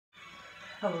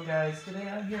Hello guys, today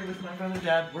I'm here with my brother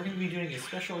Dad. We're going to be doing a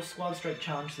special Squad Strike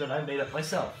challenge that I made up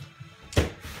myself.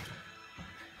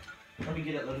 Let me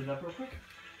get it loaded up real quick.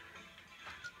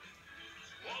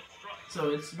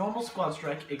 So it's normal Squad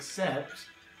Strike, except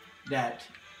that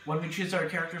when we choose our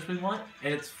characters we want,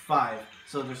 and it's 5,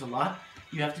 so there's a lot,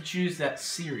 you have to choose that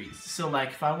series. So like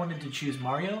if I wanted to choose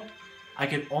Mario, I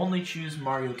could only choose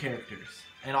Mario characters.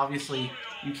 And obviously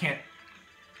you can't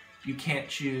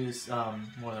choose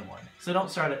more than one. So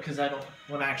don't start it because I don't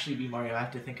want to actually be Mario. I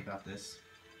have to think about this.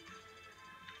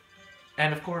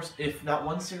 And of course, if that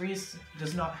one series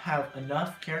does not have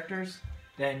enough characters,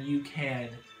 then you can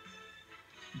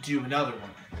do another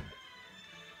one.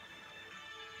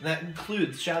 That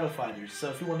includes Shadow Fighters. So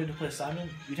if you wanted to play Simon,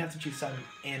 you'd have to choose Simon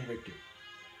and Richter.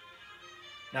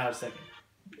 Now a second.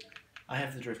 I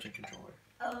have the drifting controller.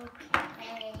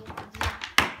 Okay.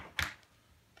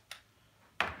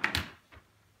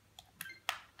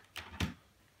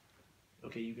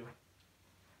 Okay, you go.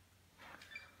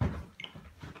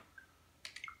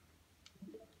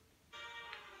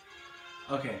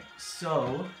 Okay,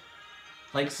 so,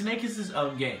 like, Snake is his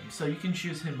own game, so you can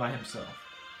choose him by himself.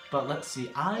 But let's see,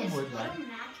 I would like... Is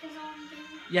Little Mac his own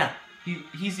game? Yeah,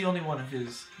 he's the only one of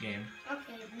his game.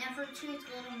 Okay, never choose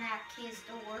Little Mac. He's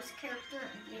the worst character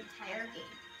in the entire game.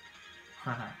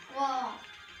 Well,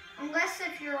 unless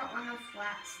if you're on a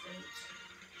flat stage,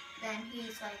 then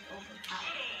he's like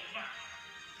overpowered.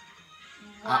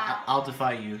 Wow. I'll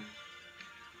defy you.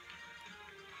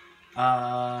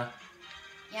 So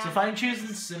if I'm choosing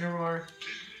Incineroar,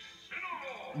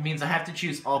 it means I have to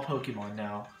choose all Pokemon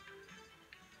now.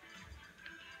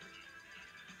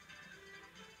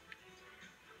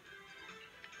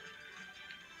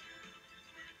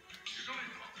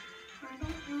 I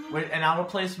don't know. Wait, and I'll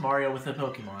replace Mario with a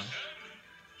Pokemon.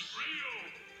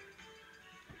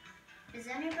 Is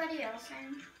anybody else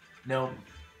in? No,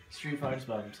 Street Fighter's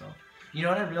by himself. You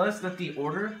know what I realized? That the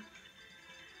order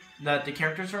that the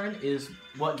characters are in is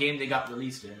what game they got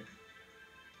released in.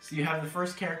 So you have the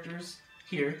first characters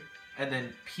here, and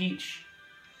then Peach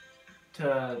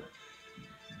to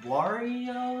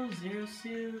Wario, Zero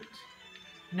Suit.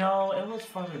 No, it was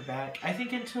farther back. I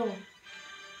think until...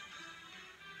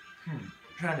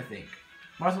 trying to think.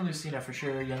 Martha Lucina for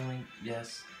sure, Young Link,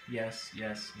 yes.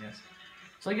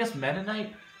 So I guess Meta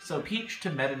Knight. So Peach to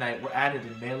Meta Knight were added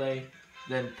in Melee.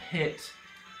 Then Pit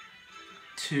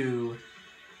to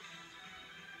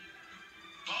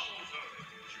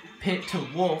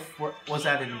Wolf was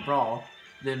added in Brawl.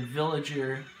 Then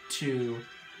Villager to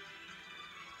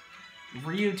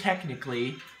Ryu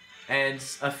technically, and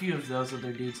a few of those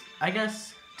other dudes. I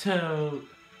guess to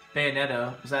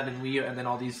Bayonetta was added in Wii U, and then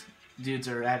all these dudes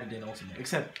are added in Ultimate,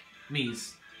 except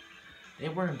Mies. They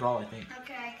were in Brawl, I think.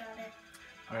 Okay, I got it.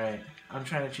 Alright, I'm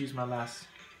trying to choose my last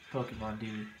Pokemon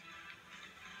dude.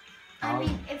 I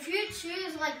mean, if you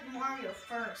choose like Mario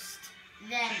first,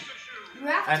 then you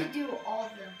have to do all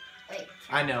of them. Like,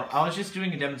 I know. I was just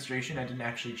doing a demonstration. I didn't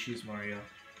actually choose Mario.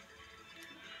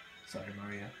 Sorry,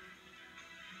 Mario.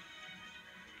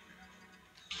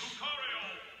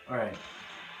 Alright.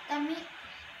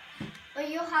 But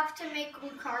you'll have to make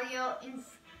Lucario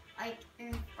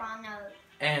in front of.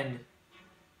 And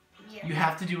Yeah. you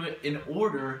have to do it in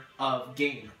order of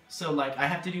game. So, like, I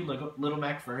have to do Little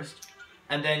Mac first,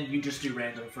 and then you just do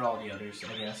random for all the others,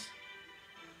 I guess.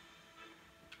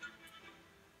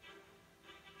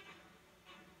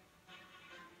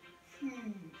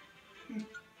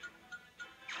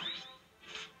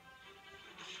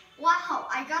 Wow,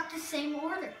 I got the same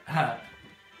order. Wow.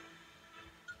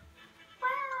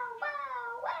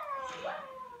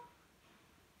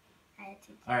 I had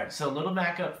to. Alright, so Little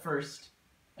Mac up first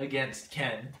against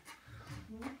Ken.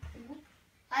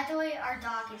 By the way, our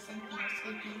dog is in here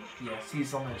sleeping. Yes,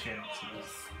 he's on the channel.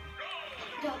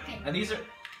 Okay. And these are...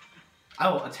 I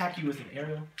will attack you with an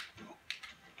arrow.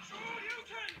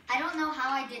 I don't know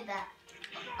how I did that.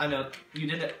 I know, you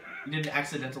did it. You did an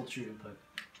accidental true input.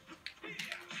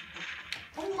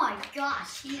 Oh my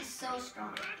gosh, he is so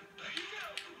strong.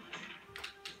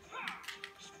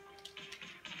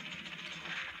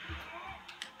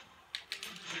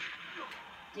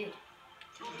 Dude.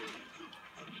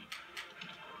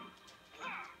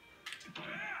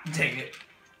 Dang it.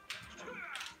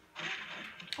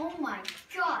 Oh my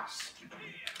gosh.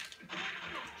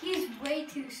 He's way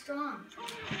too strong.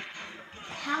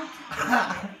 How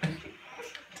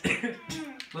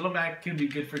Little Mac can be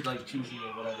good for like cheesy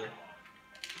or whatever.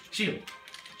 Shield.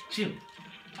 Shield.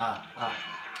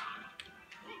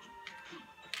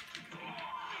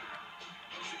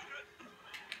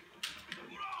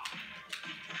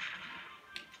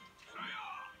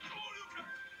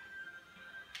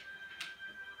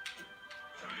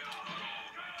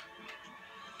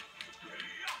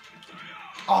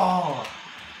 Oh!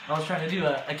 I was trying to do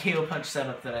a KO punch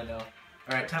setup that I know.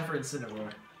 Alright, time for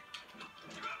Incineroar.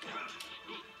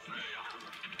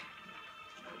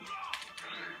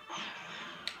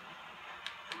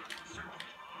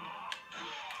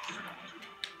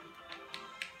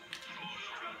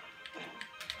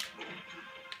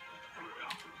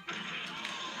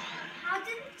 How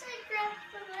didn't I grab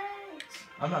the legs?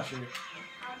 I'm not sure.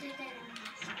 How did I?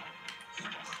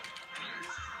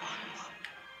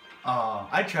 Oh,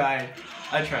 I tried.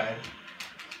 I tried.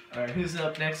 Alright, who's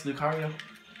up next? Lucario?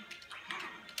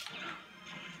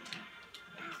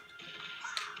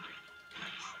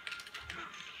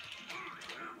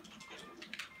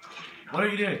 What are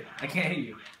you doing? I can't hit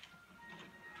you.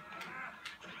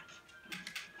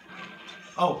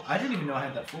 Oh, I didn't even know I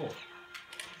had that full.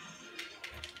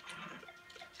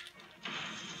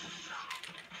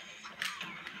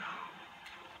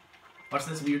 Watch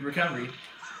this weird recovery.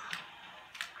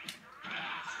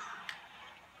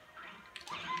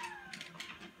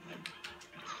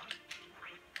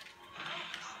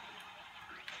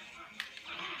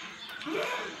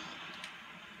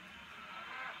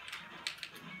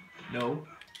 No.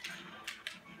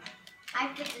 I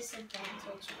have the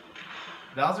disadvantage.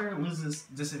 Bowser loses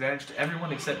disadvantage to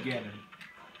everyone except Ganon.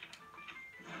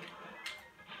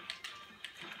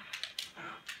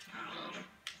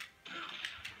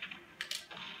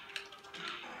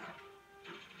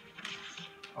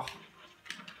 Oh.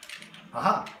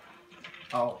 Aha!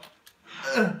 Oh.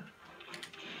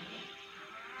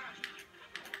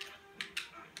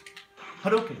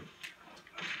 Hadouken!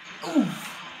 Oof!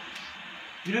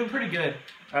 You're doing pretty good.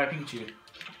 Alright, Pikachu.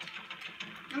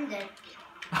 I'm dead.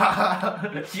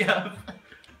 Yeah.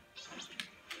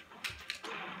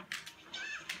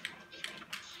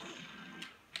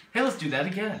 Hey, let's do that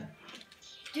again.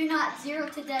 Do not 0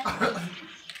 to death.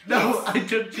 No, I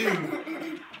took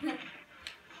 2.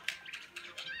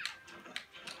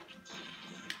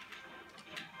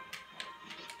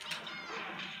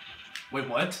 Wait,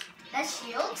 what? That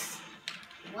shields?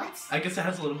 What? I guess it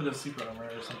has a little bit of super armor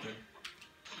or something.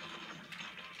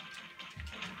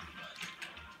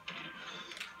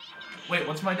 Wait,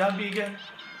 what's my down B again?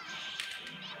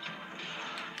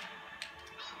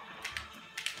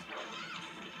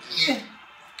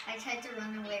 I tried to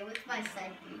run away with my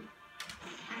side B.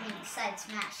 I mean, side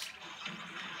smash.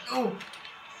 Oh,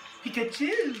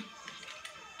 Pikachu!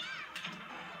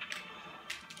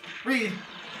 Reed!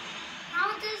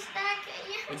 How does that get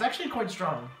you? It's actually quite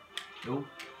strong. Nope.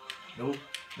 Nope.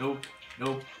 Nope.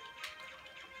 Nope.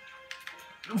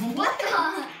 What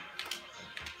the?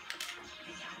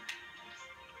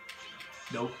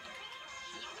 Nope.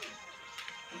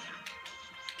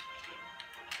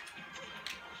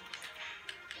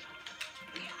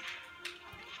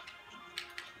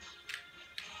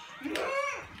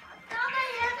 Thought I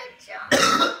had a jump.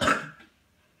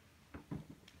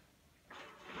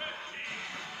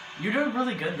 You're doing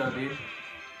really good though, dude.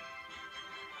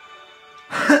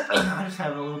 I just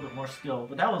have a little bit more skill,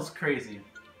 but that was crazy.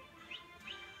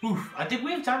 Oof, I think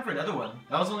we have time for another one.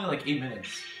 That was only like 8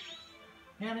 minutes.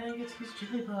 Man, I get to use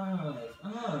Jigglypuff.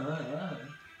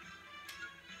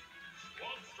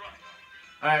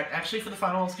 Alright, actually for the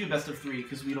final, let's do best of 3,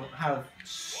 because we don't have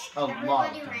a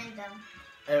lot of Everybody time.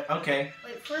 random. Okay.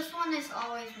 Wait, first one is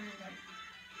always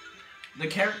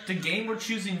random. The game we're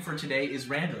choosing for today is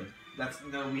random.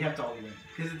 No, we have to all do random.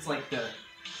 Because it's like the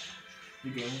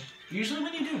game. Usually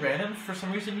when you do random, for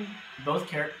some reason, both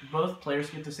players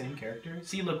get the same character.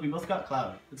 See, look, we both got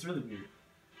Cloud. It's really weird.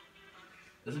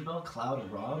 Isabelle, Cloud,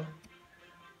 and Rob?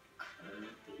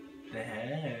 The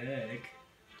heck?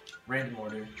 Random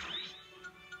order.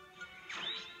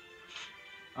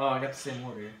 Oh, I got the same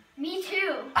order. Me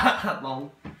too.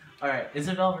 Lol. Alright,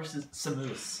 Isabelle versus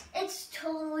Samus. It's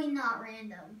totally not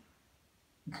random.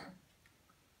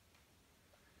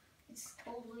 It's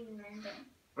totally random.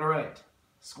 Alright.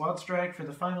 Squad Strike for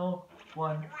the final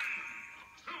one.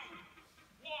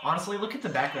 Honestly, look at the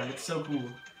background. It's so cool.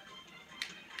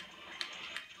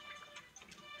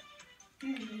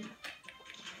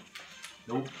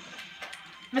 Nope.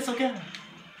 Missile gun.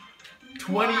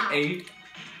 28. Wow.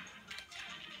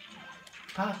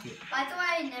 Pocket. By the way,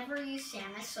 I never use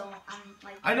Samus, so I'm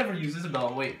like... I never use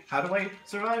Isabelle. Wait, how do I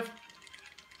survive?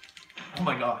 Oh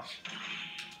my gosh.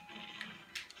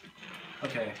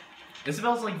 Okay.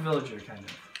 Isabelle's like villager, kind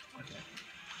of. Okay.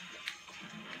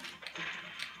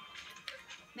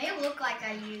 May look like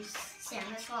I use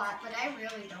Samus a lot, but I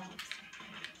really don't.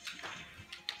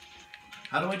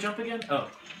 How do I jump again?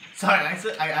 Oh. Sorry,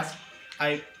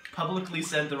 I publicly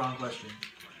said the wrong question.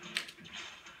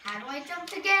 How do I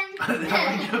jump again? How do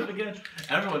I jump again?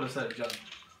 Everyone has said jump.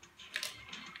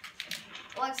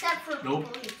 Well, except for Nope.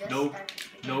 people who just Nope. started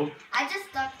the game. Nope. I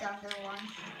just ducked under one.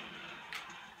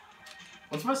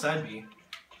 What's my side B?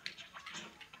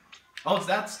 Oh, it's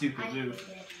that stupid I move.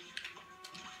 hate it.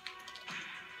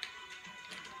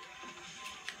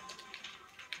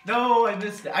 No, I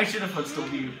missed it. I should have put still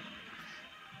view.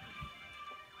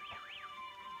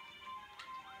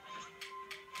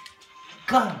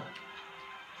 Come.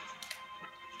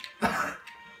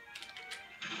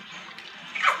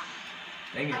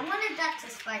 Dang it. I wanted that to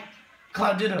spike.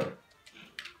 Cloud Ditto.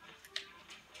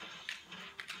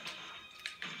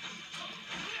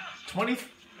 $20.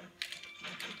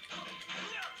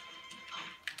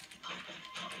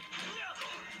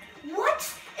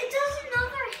 What? It does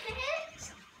another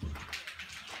hit?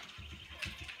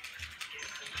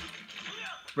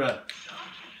 Bruh.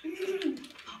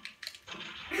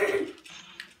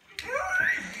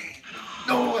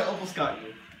 No, I almost got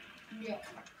you. Yeah.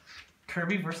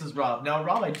 Kirby versus Rob. Now,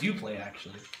 Rob I do play,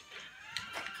 actually.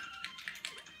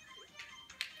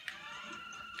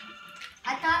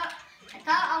 I thought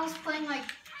I was playing like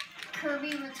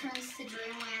Kirby Returns to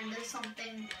Dreamland or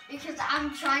something because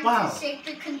I'm trying to shake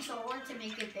the controller to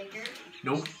make it bigger.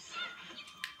 Nope.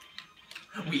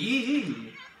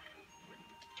 Wee.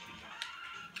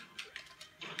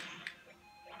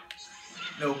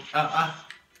 No.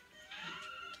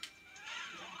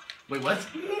 Wait, what?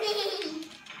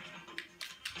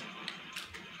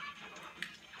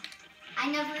 I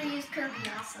never use Kirby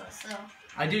also, so.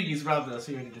 I do use Rob though,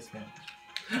 so you're gonna disband.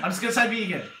 I'm just gonna side B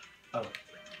again. Oh.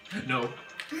 No.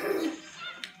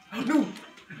 No!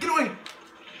 Get away!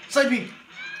 Side B!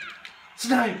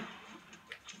 Snipe!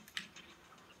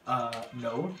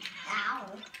 No. Ow.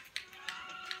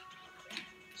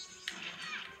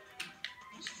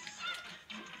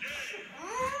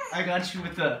 I got you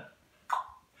with the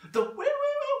woo woo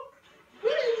woo.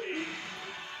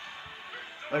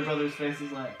 My brother's face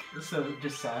is like so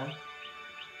just sad.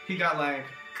 He got like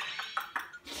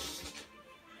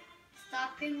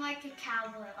Stop being like a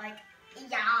cowboy, like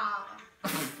yeah.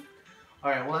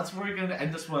 Alright, well that's where we're gonna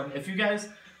end this one. If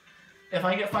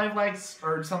I get 5 likes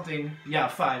or something, yeah,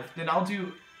 5, then I'll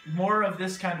do more of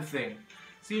this kind of thing.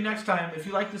 See you next time. If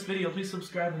you like this video, please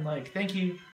subscribe and like. Thank you.